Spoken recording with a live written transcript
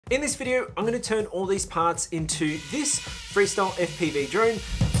In this video, I'm going to turn all these parts into this Freestyle FPV drone,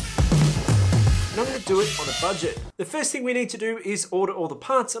 and I'm going to do it on a budget. The first thing we need to do is order all the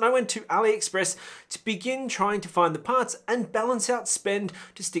parts, and I went to AliExpress to begin trying to find the parts and balance out spend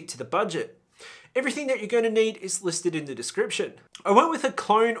to stick to the budget. Everything that you're going to need is listed in the description. I went with a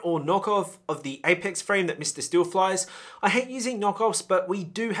clone or knockoff of the Apex frame that Mr. Steel flies. I hate using knockoffs, but we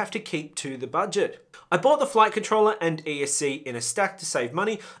do have to keep to the budget. I bought the flight controller and ESC in a stack to save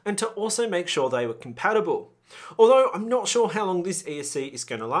money and to also make sure they were compatible. Although I'm not sure how long this ESC is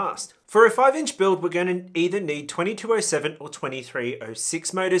going to last. For a 5-inch build, we're going to either need 2207 or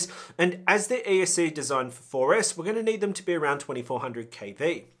 2306 motors, and as the ESC designed for 4S, we're going to need them to be around 2400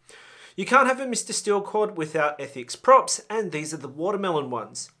 kV. You can't have a Mr. Steel quad without ethics props, and these are the watermelon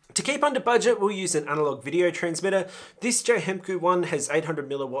ones. To keep under budget, we'll use an analog video transmitter. This JHEMCO one has 800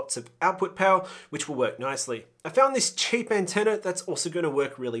 milliwatts of output power, which will work nicely. I found this cheap antenna that's also going to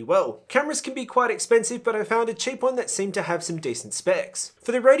work really well. Cameras can be quite expensive, but I found a cheap one that seemed to have some decent specs.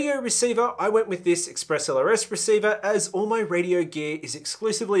 For the radio receiver, I went with this Express LRS receiver, as all my radio gear is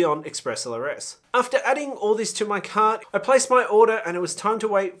exclusively on Express LRS. After adding all this to my cart, I placed my order and it was time to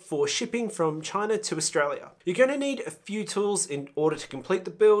wait for shipping from China to Australia. You're going to need a few tools in order to complete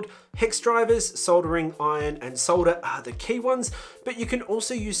the build. Hex drivers, soldering iron and solder are the key ones, but you can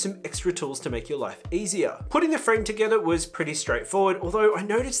also use some extra tools to make your life easier. Putting the frame together was pretty straightforward, although I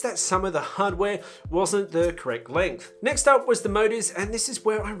noticed that some of the hardware wasn't the correct length. Next up was the motors, and this is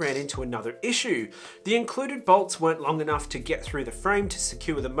where I ran into another issue. The included bolts weren't long enough to get through the frame to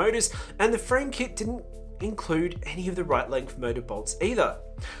secure the motors, and the frame kit didn't include any of the right length motor bolts either.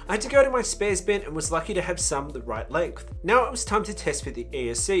 I had to go to my spares bin and was lucky to have some the right length. Now it was time to test with the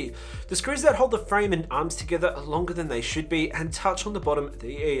ESC. The screws that hold the frame and arms together are longer than they should be and touch on the bottom of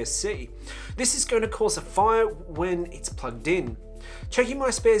the ESC. This is going to cause a fire when it's plugged in. Checking my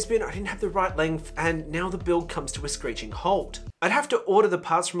spares bin, I didn't have the right length, and now the build comes to a screeching halt. I'd have to order the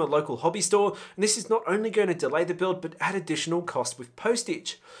parts from a local hobby store, and this is not only going to delay the build but add additional cost with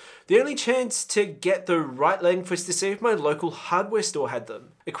postage. The only chance to get the right length was to see if my local hardware store had them.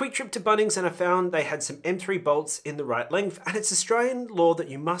 A quick trip to Bunnings and I found they had some M3 bolts in the right length, and it's Australian law that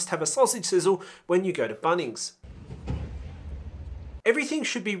you must have a sausage sizzle when you go to Bunnings. Everything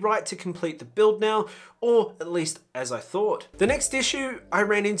should be right to complete the build now, or at least as I thought. The next issue I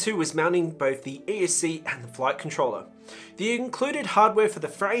ran into was mounting both the ESC and the flight controller. The included hardware for the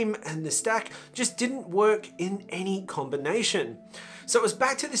frame and the stack just didn't work in any combination. So it was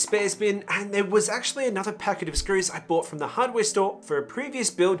back to the spares bin, and there was actually another packet of screws I bought from the hardware store for a previous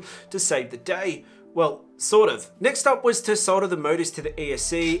build to save the day. Well, sort of. Next up was to solder the motors to the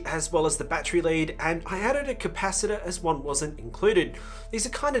ESC as well as the battery lead, and I added a capacitor as one wasn't included. These are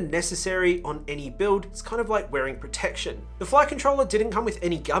kind of necessary on any build. It's kind of like wearing protection. The flight controller didn't come with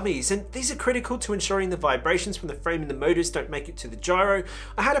any gummies, and these are critical to ensuring the vibrations from the frame and the motors don't make it to the gyro.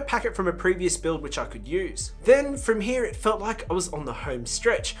 I had a packet from a previous build which I could use. Then from here it felt like I was on the home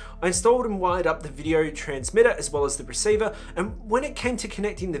stretch. I installed and wired up the video transmitter as well as the receiver, and when it came to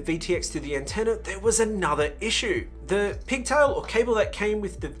connecting the VTX to the antenna, there was another issue. The pigtail or cable that came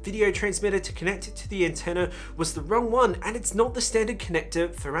with the video transmitter to connect it to the antenna was the wrong one, and it's not the standard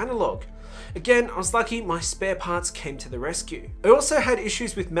connector for analog. Again, I was lucky my spare parts came to the rescue. I also had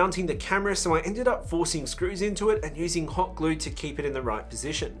issues with mounting the camera, so I ended up forcing screws into it and using hot glue to keep it in the right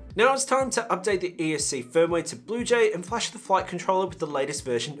position. Now it's time to update the ESC firmware to Bluejay and flash the flight controller with the latest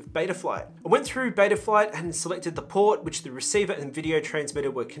version of Betaflight. I went through Betaflight and selected the port which the receiver and video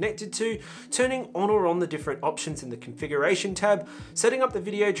transmitter were connected to, turning on or on the different options in the configuration tab, setting up the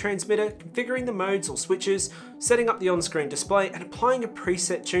video transmitter, configuring the modes or switches, setting up the on-screen display, and applying a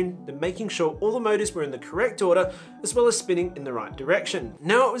preset tune, then making sure all the motors were in the correct order as well as spinning in the right direction.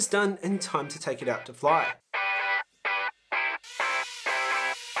 Now it was done and time to take it out to fly.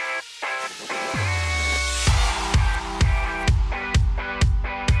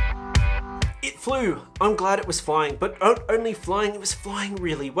 It flew. I'm glad it was flying, but not only flying, it was flying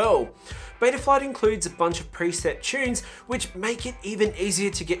really well. Betaflight includes a bunch of preset tunes which make it even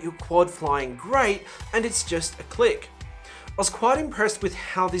easier to get your quad flying great, and it's just a click. I was quite impressed with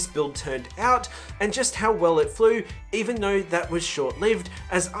how this build turned out and just how well it flew, even though that was short-lived,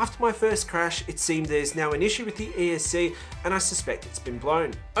 as after my first crash it seemed there's now an issue with the ESC and I suspect it's been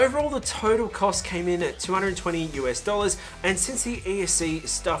blown. Overall the total cost came in at $220 US, and since the ESC is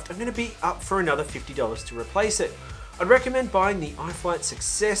stuffed I'm going to be up for another $50 to replace it. I'd recommend buying the iFlight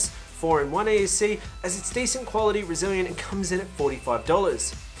Success 4-in-1 ESC as it's decent quality, resilient, and comes in at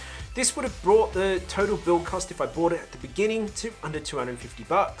 $45. This would have brought the total build cost if I bought it at the beginning to under 250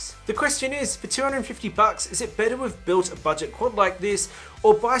 bucks. The question is, for 250 bucks, is it better to have built a budget quad like this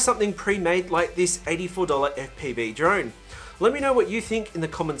or buy something pre-made like this $84 FPV drone? Let me know what you think in the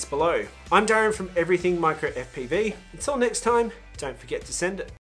comments below. I'm Darren from Everything Micro FPV. Until next time, don't forget to send it.